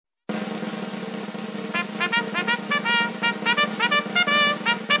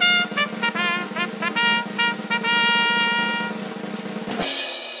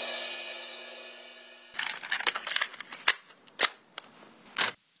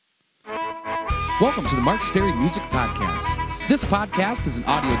Welcome to the Mark Stary Music Podcast. This podcast is an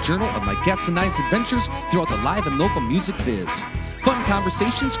audio journal of my guests and I's adventures throughout the live and local music biz. Fun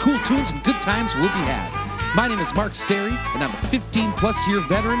conversations, cool tunes, and good times will be had. My name is Mark Stary, and I'm a 15-plus year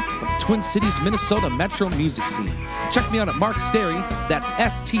veteran of the Twin Cities, Minnesota metro music scene. Check me out at Mark Stary, that's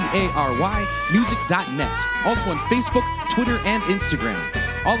S-T-A-R-Y, music.net. Also on Facebook, Twitter, and Instagram.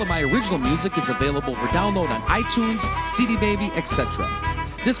 All of my original music is available for download on iTunes, CD Baby, etc.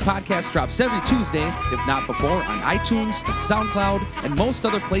 This podcast drops every Tuesday, if not before, on iTunes, SoundCloud, and most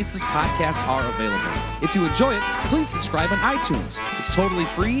other places podcasts are available. If you enjoy it, please subscribe on iTunes. It's totally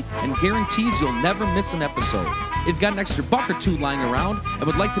free and guarantees you'll never miss an episode. If you've got an extra buck or two lying around and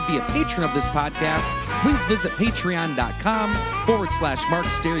would like to be a patron of this podcast, please visit patreon.com/Mark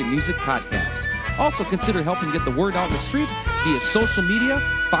Stary Music Podcast. Also consider helping get the word out in the street via social media,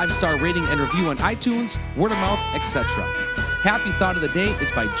 5-star rating and review on iTunes, word of mouth, etc. Happy Thought of the Day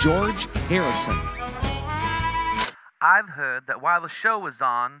is by George Harrison. I've heard that while the show was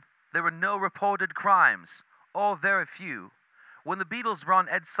on, there were no reported crimes, or very few. When the Beatles were on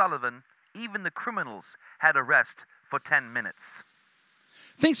Ed Sullivan, even the criminals had a rest for 10 minutes.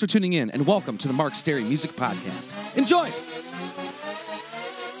 Thanks for tuning in, and welcome to the Mark Stary Music Podcast. Enjoy!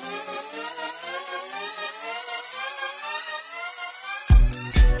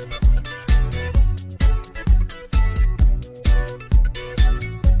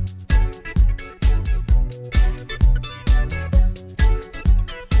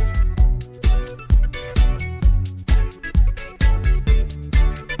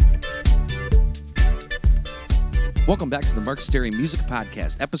 Welcome back to the Mark Stary Music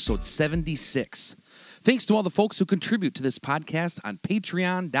Podcast, episode 76. Thanks to all the folks who contribute to this podcast on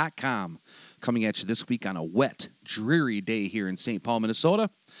patreon.com. Coming at you this week on a wet, dreary day here in St. Paul, Minnesota.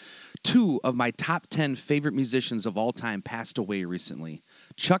 Two of my top 10 favorite musicians of all time passed away recently,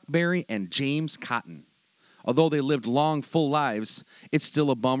 Chuck Berry and James Cotton. Although they lived long, full lives, it's still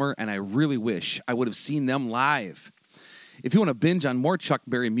a bummer, and I really wish I would have seen them live. If you want to binge on more Chuck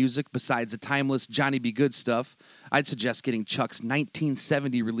Berry music besides the timeless Johnny B. Good stuff, I'd suggest getting Chuck's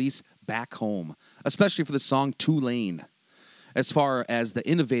 1970 release, Back Home, especially for the song Tulane. As far as the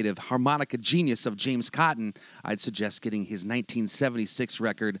innovative harmonica genius of James Cotton, I'd suggest getting his 1976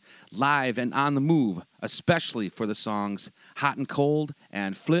 record, Live and On the Move, especially for the songs Hot and Cold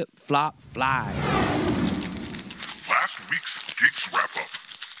and Flip, Flop, Fly. Last week's Geeks Wrap-Up.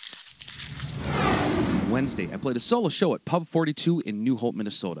 Wednesday, I played a solo show at Pub 42 in New Hope,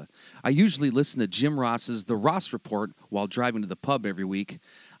 Minnesota. I usually listen to Jim Ross's The Ross Report while driving to the pub every week.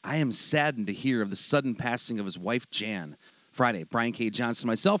 I am saddened to hear of the sudden passing of his wife, Jan. Friday, Brian K. Johnson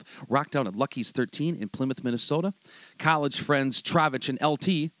and myself rocked out at Lucky's 13 in Plymouth, Minnesota. College friends Travich and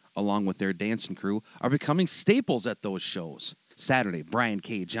LT, along with their dancing crew, are becoming staples at those shows. Saturday, Brian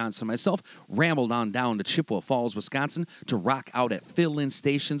K. Johnson and myself rambled on down to Chippewa Falls, Wisconsin to rock out at Fill-In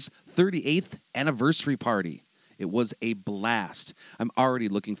Station's 38th anniversary party. It was a blast. I'm already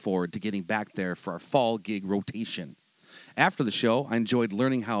looking forward to getting back there for our fall gig rotation. After the show, I enjoyed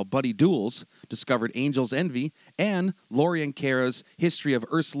learning how Buddy Duels discovered Angel's Envy and Lori and Kara's history of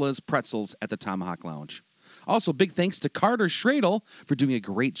Ursula's Pretzels at the Tomahawk Lounge. Also, big thanks to Carter Schradel for doing a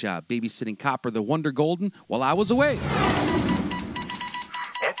great job babysitting Copper the Wonder Golden while I was away.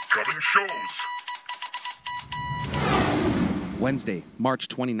 Upcoming shows. Wednesday, March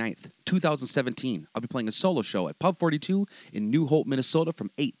 29th, 2017, I'll be playing a solo show at Pub 42 in New Hope, Minnesota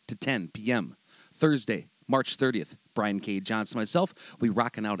from 8 to 10 p.m. Thursday, March 30th, Brian K. Johnson and myself will be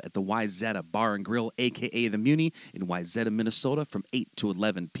rocking out at the Wyzetta Bar and Grill, a.k.a. The Muni, in Wyzetta, Minnesota from 8 to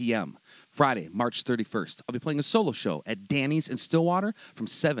 11 p.m. Friday, March 31st, I'll be playing a solo show at Danny's in Stillwater from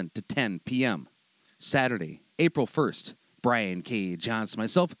 7 to 10 p.m. Saturday, April 1st, Brian K. Johnson and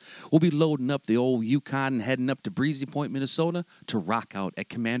myself will be loading up the old Yukon and heading up to Breezy Point, Minnesota to rock out at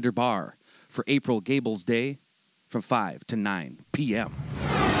Commander Bar for April Gables Day from 5 to 9 p.m.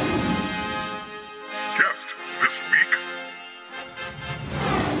 Guest this week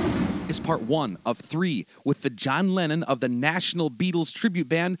is part 1 of 3 with the John Lennon of the National Beatles tribute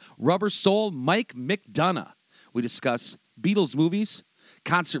band Rubber Soul, Mike McDonough. We discuss Beatles movies,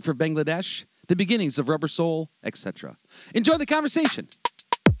 concert for Bangladesh, the beginnings of Rubber Soul, etc. Enjoy the conversation.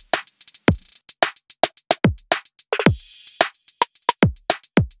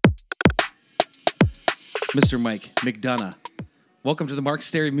 Mr. Mike McDonough, welcome to the Mark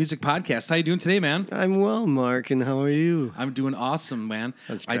Stary Music Podcast. How you doing today, man? I'm well, Mark, and how are you? I'm doing awesome, man.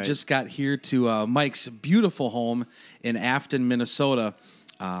 That's great. I just got here to Mike's beautiful home in Afton, Minnesota.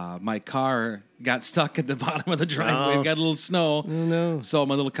 My car got stuck at the bottom of the driveway. We got a little snow. Oh, no. So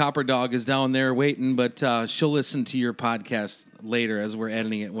my little copper dog is down there waiting, but she'll listen to your podcast later as we're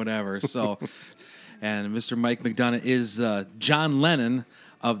editing it, whatever. So, and Mr. Mike McDonough is John Lennon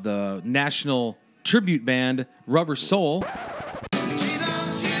of the national tribute band Rubber Soul.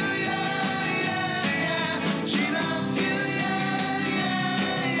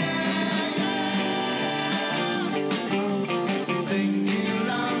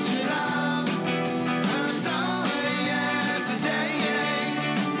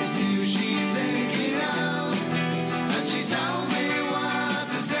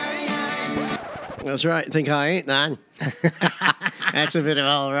 That's right. Think I ain't, man. That's a bit of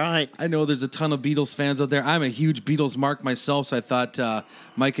all right. I know there's a ton of Beatles fans out there. I'm a huge Beatles mark myself, so I thought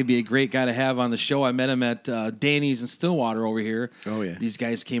Mike would be a great guy to have on the show. I met him at Danny's in Stillwater over here. Oh, yeah. These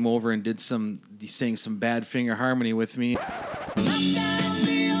guys came over and sang some Badfinger Harmony with me.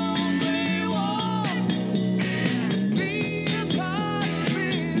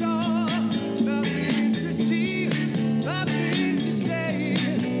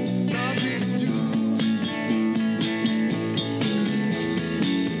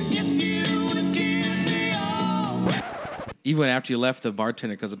 Even after you left, the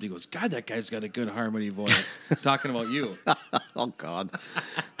bartender comes up to you and goes, God, that guy's got a good harmony voice. Talking about you. Oh, God.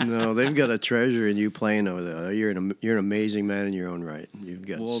 No, they've got a treasure in you playing over there. You're an amazing man in your own right. You've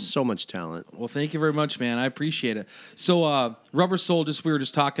got so much talent. Well, thank you very much, man. I appreciate it. So, Rubber Soul, we were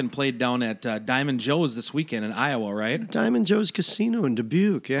just talking, played down at Diamond Joe's this weekend in Iowa, right? Diamond Joe's Casino in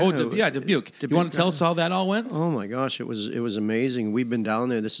Dubuque. Yeah. Oh, Dubuque. You want to tell us how that all went? Oh, my gosh. It was amazing. We've been down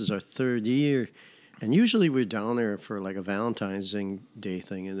there. This is our third year. And usually we're down there for like a Valentine's Day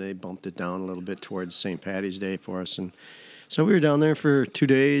thing, and they bumped it down a little bit towards St. Paddy's Day for us. And so we were down there for 2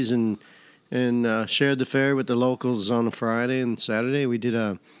 days and shared the fare with the locals on a Friday and Saturday. We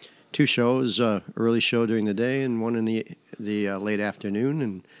did 2 shows, early show during the day and one in the late afternoon,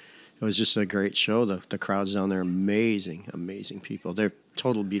 and it was just a great show. The crowds down there, amazing people. They're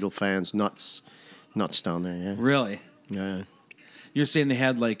total Beatle fans, nuts down there. Yeah. Really? Yeah. You're saying they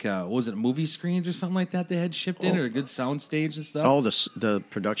had was it movie screens or something like that they had shipped in, or a good sound stage and stuff? Oh, the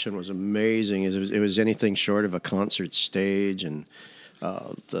production was amazing. It was anything short of a concert stage, and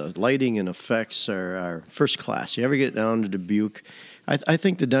the lighting and effects are first class. You ever get down to Dubuque? I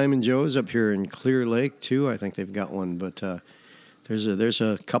think the Diamond Joe's up here in Clear Lake too. I think they've got one, but there's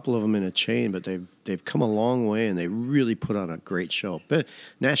a couple of them in a chain. But they've come a long way, and they really put on a great show. But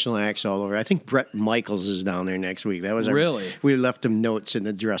national acts all over. I think Bret Michaels is down there next week. That was really. We left him notes in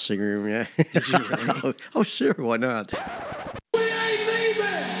the dressing room. Yeah. Did you really? Oh, sure. Why not? We ain't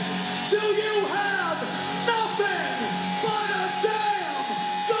leaving till you have nothing but a damn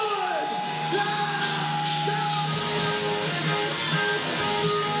good time.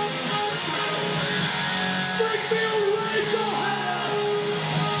 Springfield, raise your hand.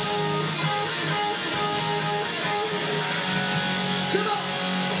 Come on.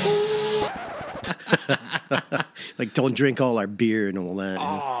 Ooh. Like, don't drink all our beer and all that.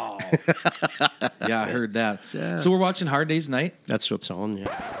 Oh. Yeah, I heard that. Yeah. So we're watching Hard Day's Night. That's what's on, yeah.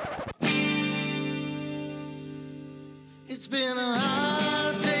 It's been a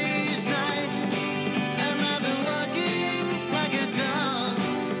hard day's night, and I've been working like a dog.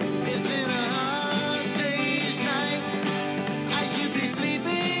 It's been a hard day's night. I should be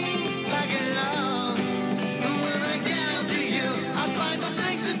sleeping like a log. But when I get out to you, I find the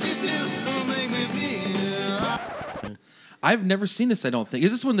things that you do will make me feel. I've never seen this, I don't think.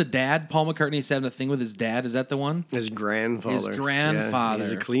 Is this when Paul McCartney is having a thing with his dad? Is that the one? His grandfather. His grandfather. Yeah,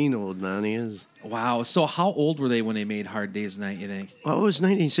 he's a clean old man, he is. Wow. So how old were they when they made Hard Day's Night, you think? Well, it was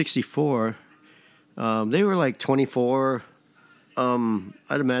 1964. They were like 24. I'd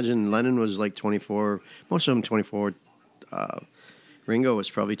imagine Lennon was like 24. Most of them 24. Ringo was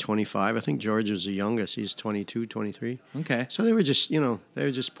probably 25. I think George was the youngest. He's 22, 23. Okay. So they were just,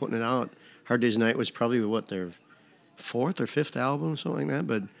 putting it out. Hard Day's Night was probably their 4th or 5th album, something like that.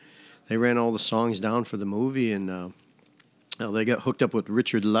 But they ran all the songs down for the movie, and they got hooked up with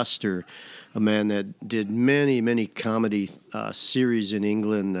Richard Lester, a man that did many, many comedy series in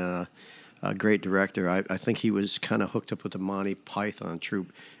England. A great director. I think he was kind of hooked up with the Monty Python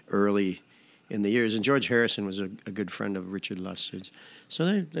troupe early in the years. And George Harrison was a good friend of Richard Lester's.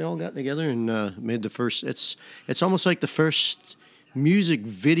 So they all got together and made the first. It's almost like the first music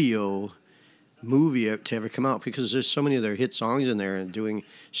video movie to ever come out, because there's so many of their hit songs in there and doing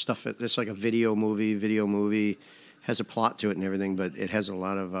stuff. It's like a video movie has a plot to it and everything, but it has a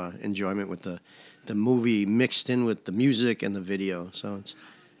lot of enjoyment with the movie mixed in with the music and the video. So it's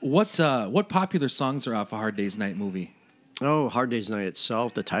what popular songs are off a Hard Day's Night movie? Oh, Hard Day's Night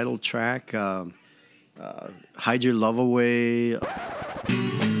itself, the title track, Hide Your Love Away.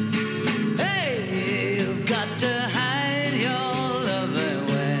 Hey, you've got to hide your love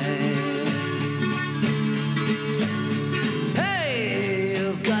away. Hey,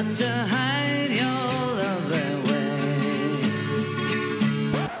 you've got to hide your love away.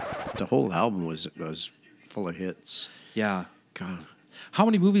 The whole album was full of hits. Yeah. God. How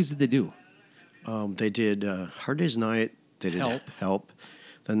many movies did they do? They did Hard Day's Night. They did Help.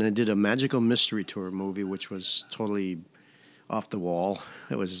 Then they did a Magical Mystery Tour movie, which was totally off the wall.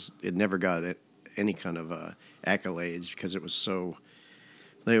 It never got any kind of accolades because it was so.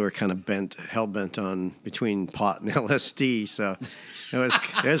 They were kind of hell bent on between pot and LSD, so it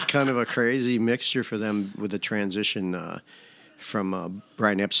was kind of a crazy mixture for them with the transition from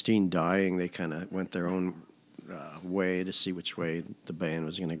Brian Epstein dying. They kind of went their own way to see which way the band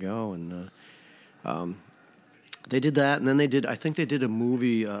was going to go, and they did that, and then I think they did a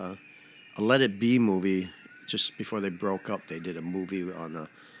movie, a Let It Be movie, just before they broke up. They did a movie on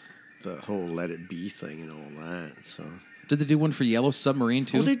the whole Let It Be thing and all that. So Did they do one for Yellow Submarine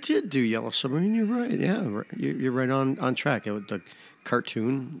too? well, they did do Yellow Submarine. You're right. Yeah, you're right on track. It was the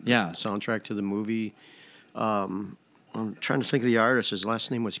cartoon, soundtrack to the movie. I'm trying to think of the artist. His last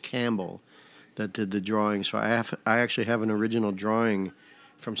name was Campbell, that did the drawing. So I actually have an original drawing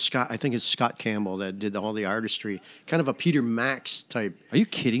from Scott. I think it's Scott Campbell that did all the artistry. Kind of a Peter Max type. Are you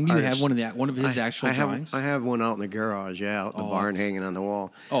kidding me? You artist. have one of his actual drawings? I have one out in the garage. Yeah, out in the barn, hanging on the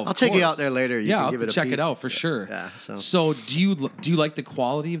wall. Oh, I'll take you out there later. You can I'll give it a check peek. it out for sure. Yeah. So do you like the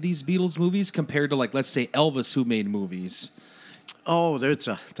quality of these Beatles movies compared to, like, let's say Elvis, who made movies? Oh, that's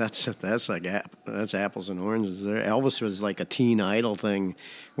apples and oranges. There, Elvis was like a teen idol thing,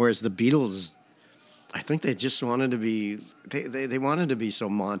 whereas the Beatles, I think they just wanted to be they wanted to be so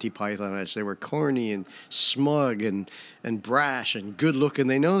Monty Pythonish. They were corny and smug and brash and good looking.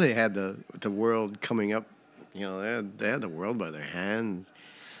 They know they had the world coming up. You know, they had the world by their hands.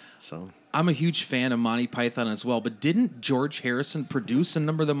 So I'm a huge fan of Monty Python as well, but didn't George Harrison produce a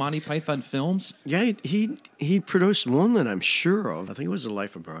number of the Monty Python films? yeah, he produced one that I'm sure of. I think it was The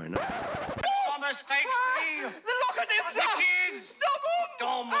Life of Brian. Thomas takes me. Look at him, which is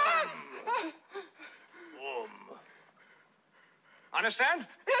Dom. Understand?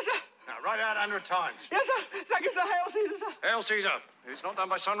 Yes, sir. Now write out 100 times. Yes, sir. Thank you, sir. Hail Caesar, sir. Hail Caesar. If it's not done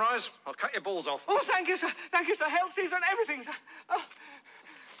by sunrise, I'll cut your balls off. Oh, thank you, sir. Thank you, sir. Hail Caesar and everything, sir. Oh.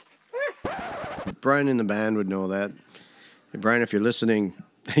 Brian in the band would know that. Hey, Brian, if you're listening,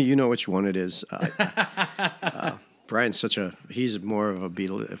 you know which one it is. Brian's he's more of a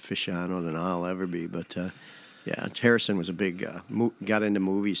Beatle aficionado than I'll ever be. But yeah, Harrison was a big, got into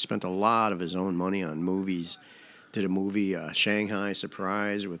movies, spent a lot of his own money on movies. Did a movie, Shanghai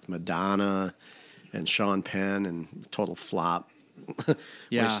Surprise, with Madonna and Sean Penn, and total flop.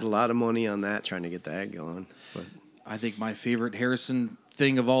 Yeah. Wasted a lot of money on that, trying to get that going. But I think my favorite Harrison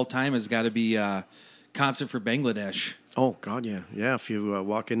thing of all time has got to be Concert for Bangladesh. oh, God, yeah. Yeah, if you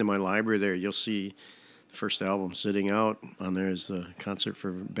walk into my library there, you'll see the first album sitting out on there is the Concert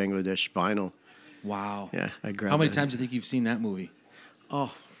for Bangladesh vinyl. Wow. Yeah, I grabbed How many that. times do you think you've seen that movie?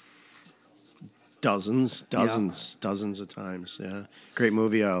 Oh, dozens of times. Yeah, great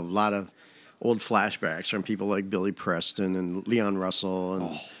movie. A lot of old flashbacks from people like Billy Preston and Leon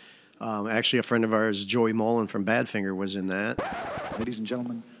Russell, and actually a friend of ours, Joey Mullen from Badfinger, was in that. Ladies and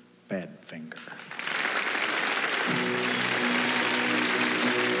gentlemen, Badfinger.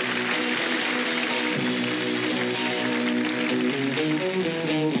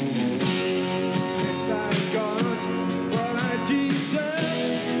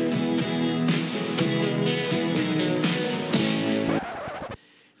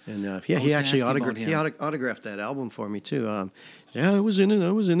 And I he was actually gonna ask you about him. autographed that album for me too. Yeah, I was in it.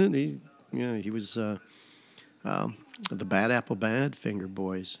 He was the Bad Apple Badfinger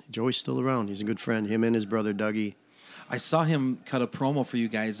Boys. Joey's still around. He's a good friend. Him and his brother Dougie. I saw him cut a promo for you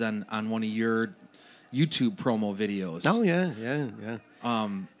guys on one of your YouTube promo videos. Oh yeah. Yeah,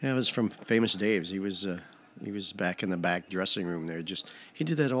 it was from Famous Dave's. He was back in the back dressing room there. He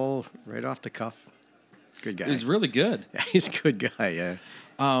did that all right off the cuff. Good guy. It was really good. Yeah, he's a good guy. Yeah.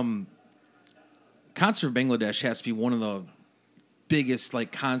 Concert of Bangladesh has to be one of the biggest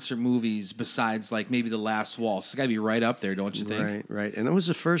concert movies besides maybe The Last Waltz. It's got to be right up there, don't you think? Right. And it was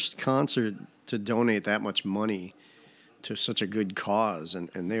the first concert to donate that much money to such a good cause, and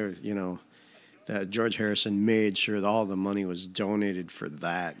they were, that George Harrison made sure that all the money was donated for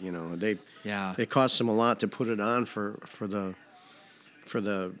that. They cost him a lot to put it on for the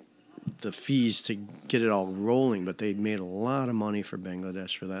fees to get it all rolling, but they made a lot of money for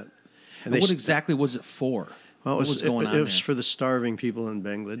Bangladesh for that. And what exactly was it for? Well, What was going on it was there? for the starving people in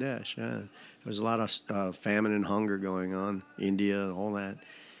Bangladesh. Yeah, there was a lot of famine and hunger going on, India, and all that,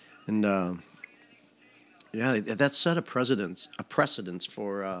 and yeah, that set a precedence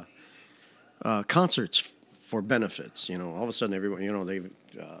for concerts for benefits. You know, all of a sudden, everyone, you know,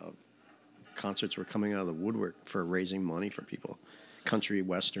 concerts were coming out of the woodwork for raising money for people, country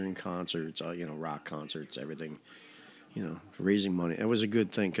western concerts, you know, rock concerts, everything. You know, raising money. It was a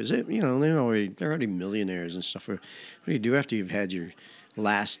good thing because, you know, they're already millionaires and stuff. What do you do after you've had your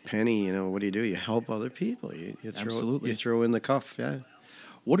last penny? You know, what do? You help other people. You Absolutely. You throw in the cuff. Yeah.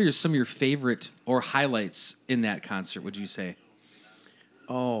 What are some of your favorite or highlights in that concert, would you say?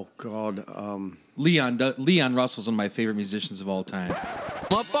 Oh God. Leon Russell's one of my favorite musicians of all time.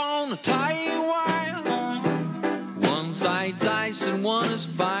 Up on the tight wire, one side's ice and one is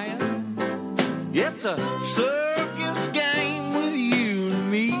fire. It's a circus game with you and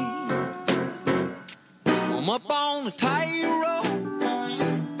me. I'm up on the tightrope,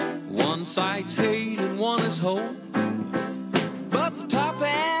 one side's hate and one is hope. But the top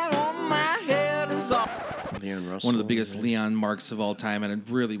hat on my head is off. Leon Russell. One of the biggest Leon marks of all time, and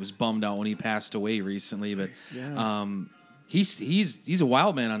I really was bummed out when he passed away recently. But Yeah. he's a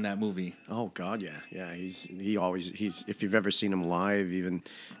wild man on that movie. Oh God, yeah. He's if you've ever seen him live, even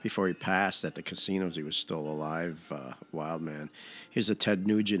before he passed at the casinos, he was still alive. Wild man. He's the Ted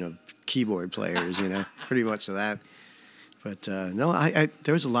Nugent of keyboard players, you know, pretty much of that. But no, I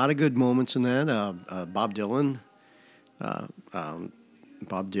there was a lot of good moments in that.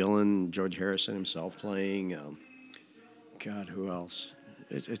 Bob Dylan, George Harrison himself playing. God, who else?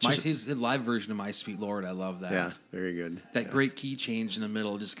 It's just, His live version of My Sweet Lord, I love that. yeah, very good. That great key change in the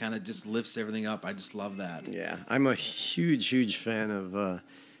middle just kind of just lifts everything up. I just love that. Yeah, I'm a huge fan of.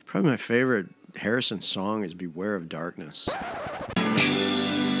 Probably my favorite Harrison song is "Beware of Darkness."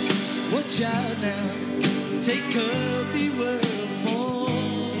 Watch out now, take cover, beware of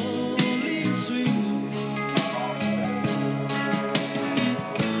falling sweet.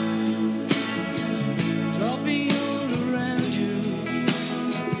 Dropping all around you,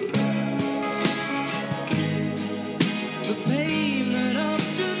 the pain that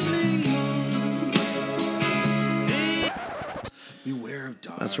often lingers. Beware of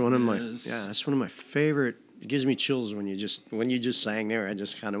darkness. That's one of my favorite. It gives me chills when you just sang there. I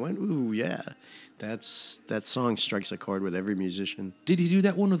just kind of went, ooh, yeah. That song strikes a chord with every musician. Did he do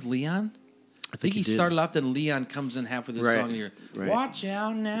that one with Leon? I think he did. started off, then Leon comes in half with his Right, song, and you're right. watch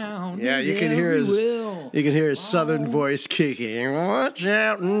out now. Yeah, you can hear his southern voice kicking. Watch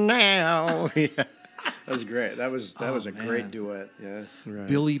out now. Yeah. That was great. That was a great man. duet. Yeah. Right.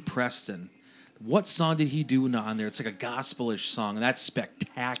 Billy Preston. What song did he do on there? It's like a gospel-ish song, and that's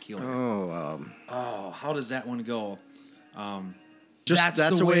spectacular. Oh, How does that one go? just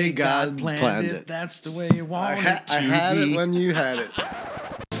that's the way God planned it. That's the way you want it to I had be. it when you had it.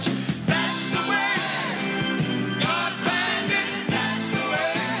 That's the way God planned it. That's the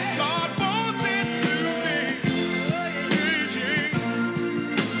way God wants it to be.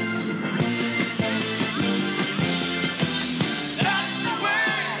 That's the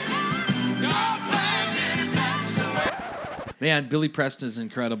way God planned it. That's the way. Man, Billy Preston is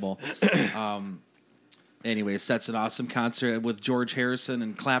incredible. Anyways, that's an awesome concert with George Harrison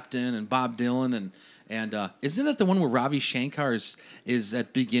and Clapton and Bob Dylan and isn't that the one where Ravi Shankar is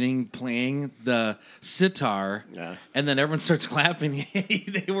at beginning playing the sitar? Yeah. And then everyone starts clapping.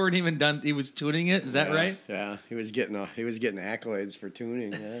 They weren't even done. He was tuning it. Is that right? Yeah, he was getting accolades for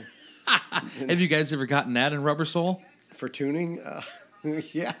tuning. Yeah. Have you guys ever gotten that in Rubber Soul? For tuning,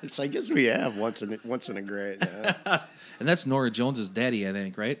 yes, I guess we have once in a great. Yeah. And that's Nora Jones's daddy, I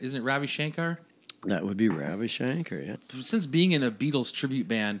think, right? Isn't it Ravi Shankar? That would be Ravi Shankar. Yeah. Since being in a Beatles tribute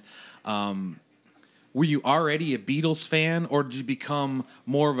band, were you already a Beatles fan, or did you become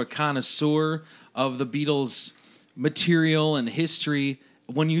more of a connoisseur of the Beatles material and history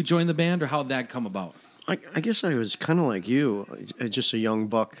when you joined the band, or how'd that come about? I guess I was kind of like you, just a young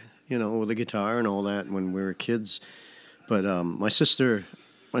buck, you know, with a guitar and all that when we were kids. But my sister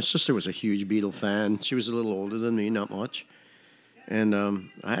was a huge Beatle fan. She was a little older than me, not much. And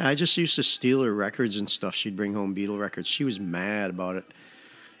I just used to steal her records and stuff. She'd bring home Beatle records. She was mad about it.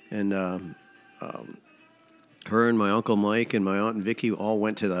 And her and my Uncle Mike and my Aunt Vicky all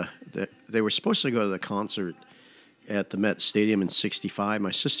went to they were supposed to go to the concert at the Met Stadium in '65.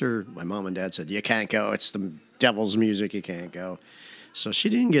 My mom and dad said, you can't go. It's the devil's music. You can't go. So she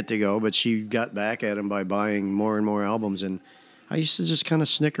didn't get to go, but she got back at him by buying more and more albums. And I used to just kind of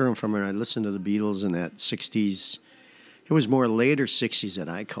snicker them from her. I'd listen to the Beatles in that 60s. It was more later 60s that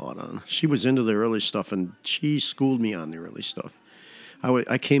I caught on. She was into the early stuff, and she schooled me on the early stuff.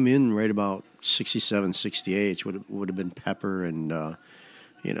 I came in right about '67, '68 would have been Pepper and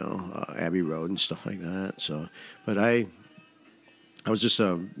Abbey Road and stuff like that. So, but I was just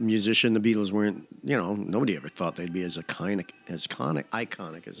a musician. The Beatles weren't, nobody ever thought they'd be as iconic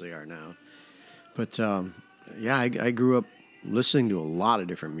as they are now. But I grew up listening to a lot of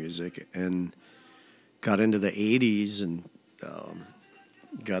different music and got into the '80s and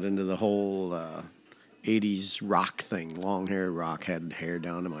got into the whole 80s rock thing. Long hair rock, had hair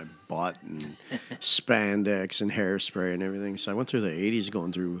down to my butt and spandex and hairspray and everything. So I went through the '80s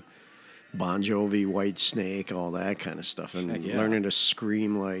going through Bon Jovi, White Snake, all that kind of stuff, and learning to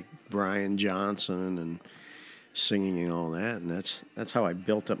scream like Brian Johnson and singing and all that. And that's how I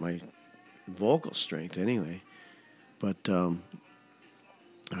built up my vocal strength anyway. But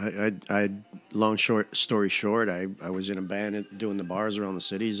long story short, I was in a band doing the bars around the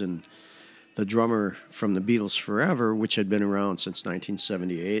cities, and the drummer from the Beatles Forever, which had been around since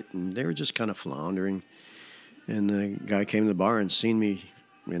 1978, and they were just kind of floundering. And the guy came to the bar and seen me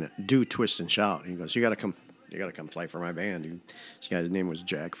do Twist and Shout. He goes, "You got to come play for my band." This guy's name was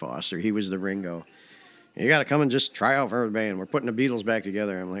Jack Foster. He was the Ringo. "You got to come and just try out for the band. We're putting the Beatles back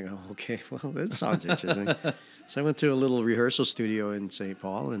together." I'm like, "Oh, okay. Well, that sounds interesting." So I went to a little rehearsal studio in St.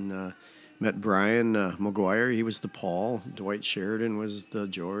 Paul and met Brian McGuire. He was the Paul. Dwight Sheridan was the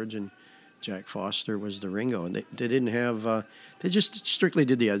George, and Jack Foster was the Ringo. And they didn't have, they just strictly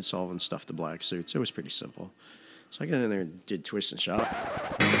did the Ed Sullivan stuff, the black suits. It was pretty simple. So I got in there and did Twist and Shout. Well,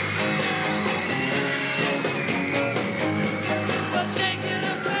 shake it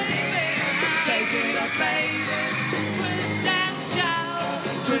up, baby. Shake it up, baby. Twist and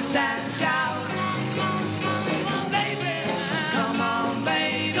shout. Twist and shout. Come on, baby. Come on,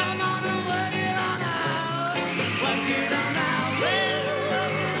 baby. Come on and work it on out. Work it on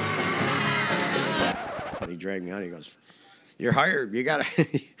out. And he dragged me out. He goes, "You're hired. You gotta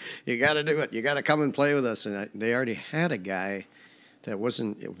do it. You gotta come and play with us." And they already had a guy that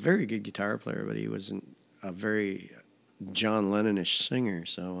wasn't a very good guitar player, but he wasn't a very John Lennon-ish singer.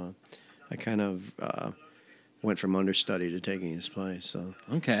 So I kind of went from understudy to taking his place. So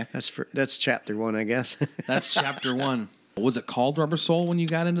Okay. that's chapter one, I guess. That's chapter one. Was it called Rubber Soul when you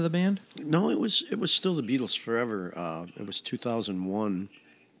got into the band? No, it was still the Beatles Forever. It was 2001,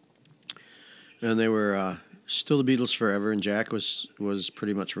 and they were still the Beatles Forever, and Jack was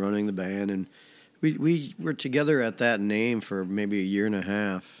pretty much running the band, and we were together at that name for maybe a year and a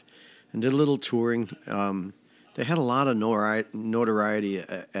half, and did a little touring. They had a lot of notoriety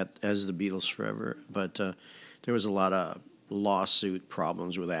as the Beatles Forever, but there was a lot of lawsuit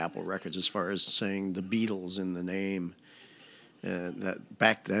problems with Apple Records as far as saying the Beatles in the name. That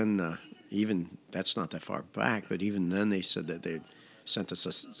back then, even that's not that far back, but even then they said that they sent us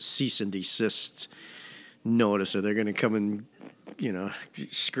a cease and desist notice, or they're going to come and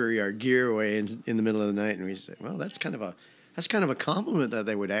scurry our gear away in the middle of the night. And we said, well, that's kind of a compliment that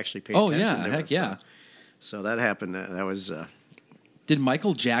they would actually pay attention to. Heck us. yeah. So that happened. That was. Did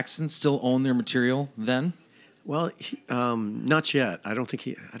Michael Jackson still own their material then? Well, not yet. I don't think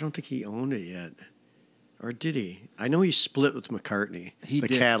he owned it yet, or did he? I know he split with McCartney. He the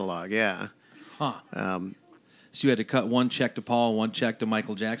did. catalog, yeah. Huh. So you had to cut one check to Paul, one check to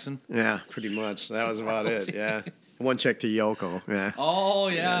Michael Jackson? Yeah, pretty much. That was about it. Yeah, one check to Yoko. Yeah. Oh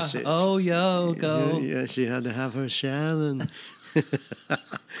yeah. Yeah, Oh Yoko. Yeah, she had to have her Shannon.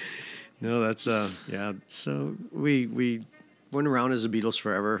 No, that's yeah. So we went around as the Beatles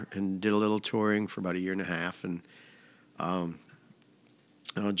Forever and did a little touring for about a year and a half, and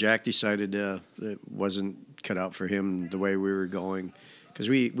Jack decided it wasn't cut out for him the way we were going, because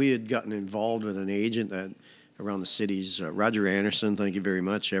we had gotten involved with an agent that around the cities, Roger Anderson. Thank you very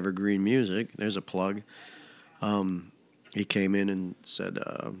much. Evergreen Music. There's a plug. He came in and said,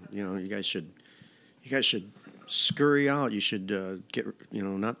 you guys should scurry out. You should get,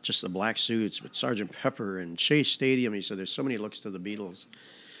 not just the black suits, but Sgt. Pepper and Shea Stadium. He said, there's so many looks to the Beatles.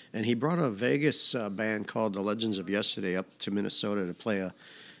 And he brought a Vegas band called The Legends of Yesterday up to Minnesota to play a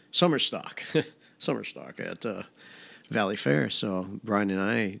summer stock at Valley Fair. So Brian and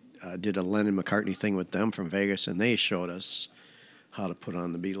I did a Lennon McCartney thing with them from Vegas, and they showed us how to put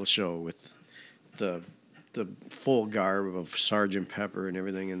on the Beatles show with the full garb of Sgt. Pepper and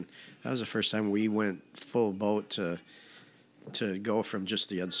everything. And that was the first time we went full boat to go from just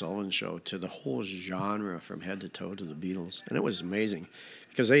the Ed Sullivan Show to the whole genre from head to toe to the Beatles. And it was amazing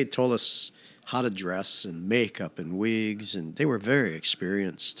because they told us how to dress and makeup and wigs, and they were very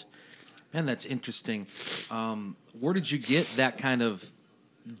experienced. Man, that's interesting. Where did you get that kind of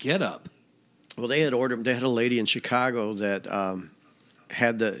get up? Well, they had a lady in Chicago that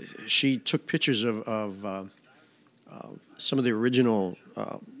she took pictures of some of the original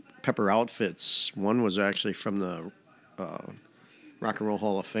Pepper outfits. One was actually from the Rock and Roll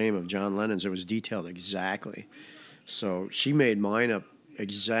Hall of Fame of John Lennon's. It was detailed exactly. So she made mine up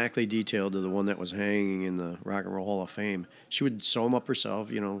exactly detailed to the one that was hanging in the Rock and Roll Hall of Fame. She would sew them up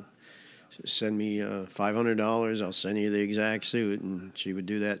herself, send me $500, I'll send you the exact suit, and she would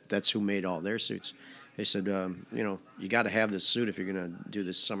do that. That's who made all their suits. They said, you got to have this suit if you're going to do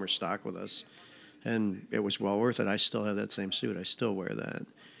this summer stock with us. And it was well worth it. I still have that same suit. I still wear that.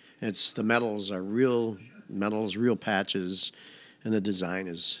 The metals are real metals, real patches, and the design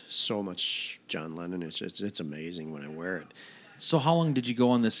is so much John Lennon. It's amazing when I wear it. So how long did you go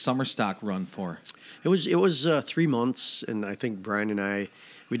on this summer stock run for? It was 3 months, and I think Brian and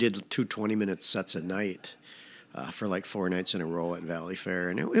we did 2 20-minute sets a night for like 4 nights in a row at Valley Fair,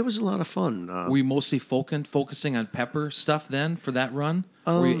 and it was a lot of fun. Were you mostly focusing on Pepper stuff then for that run?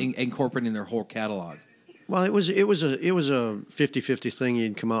 Or were you incorporating their whole catalog? Well, it was a 50-50 thing.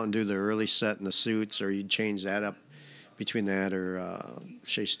 You'd come out and do the early set in the suits, or you'd change that up between that or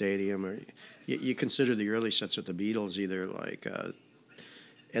Shea Stadium, or you consider the early sets with the Beatles either like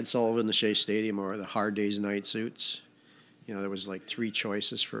Ed Sullivan, the Shea Stadium, or the Hard Day's Night suits. There was like 3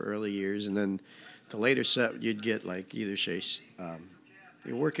 choices for early years, and then the later set you'd get like either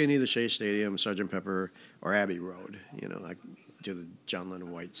you work in either Shea Stadium, Sgt. Pepper, or Abbey Road. Like do the John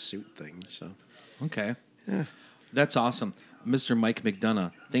Lennon white suit thing. So okay, yeah, that's awesome. Mr. Mike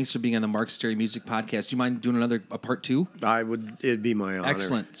McDonough, thanks for being on the Mark Stary Music Podcast. Do you mind doing a part 2? It'd be my honor.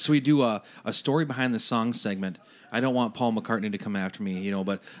 Excellent. So we do a story behind the song segment. I don't want Paul McCartney to come after me,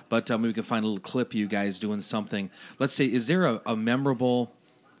 but maybe we can find a little clip of you guys doing something. Let's say, is there a memorable,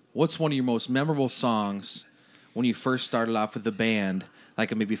 what's one of your most memorable songs when you first started off with the band? I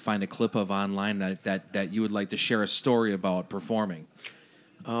can maybe find a clip of online that you would like to share a story about performing.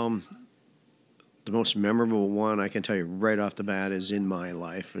 The most memorable one I can tell you right off the bat is "In My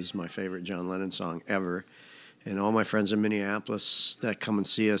Life" is my favorite John Lennon song ever, and all my friends in Minneapolis that come and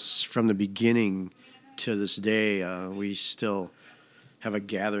see us from the beginning to this day, we still have a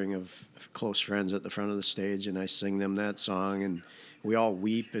gathering of close friends at the front of the stage, and I sing them that song, and we all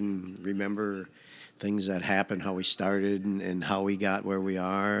weep and remember things that happened, how we started, and how we got where we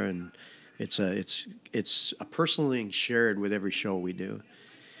are, and it's a personal thing shared with every show we do.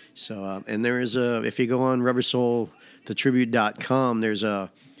 So, and there is if you go on rubbersoulthetribute.com, there's a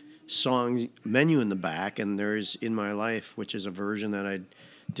song menu in the back, and there's "In My Life," which is a version that I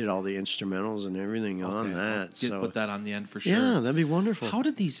did all the instrumentals and everything on that. So put that on the end for sure. Yeah, that'd be wonderful. How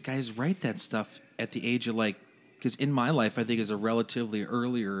did these guys write that stuff at the age of because "In My Life" I think is a relatively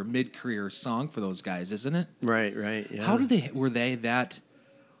earlier mid-career song for those guys, isn't it? Right, yeah. How were they that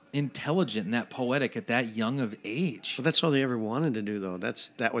intelligent and that poetic at that young of age? Well, that's all they ever wanted to do, though.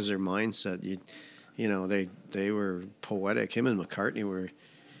 That was their mindset. They were poetic. Him and McCartney were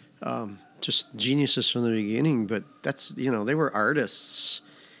just geniuses from the beginning. But they were artists.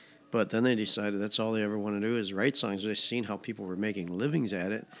 But then they decided that's all they ever want to do is write songs. They've seen how people were making livings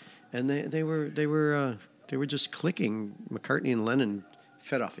at it, and they were just clicking. McCartney and Lennon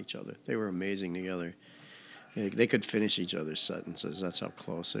fed off each other. They were amazing together. They could finish each other's sentences. That's how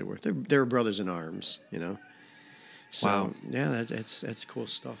close they were. They were brothers in arms, So, wow. Yeah, that's cool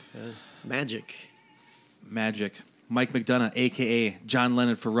stuff. Magic. Mike McDonough, a.k.a. John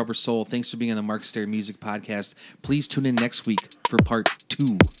Lennon for Rubber Soul. Thanks for being on the Mark Stary Music Podcast. Please tune in next week for part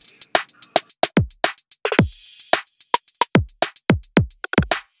 2.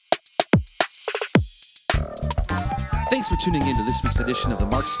 Thanks for tuning in to this week's edition of the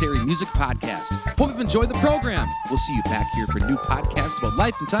Mark Stary Music Podcast. Hope you've enjoyed the program. We'll see you back here for a new podcast about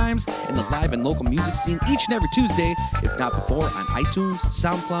life and times in the live and local music scene each and every Tuesday, if not before, on iTunes,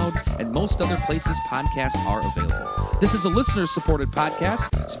 SoundCloud, and most other places podcasts are available. This is a listener-supported podcast,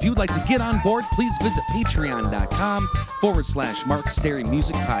 so if you would like to get on board, please visit patreon.com/Mark Stary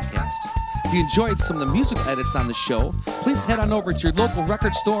Music Podcast. If you enjoyed some of the musical edits on the show, please head on over to your local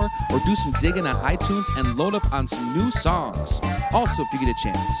record store or do some digging on iTunes and load up on some new songs. Also, if you get a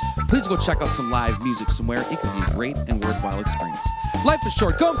chance, please go check out some live music somewhere. It could be a great and worthwhile experience. Life is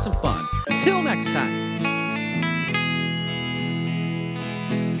short. Go have some fun. Till next time.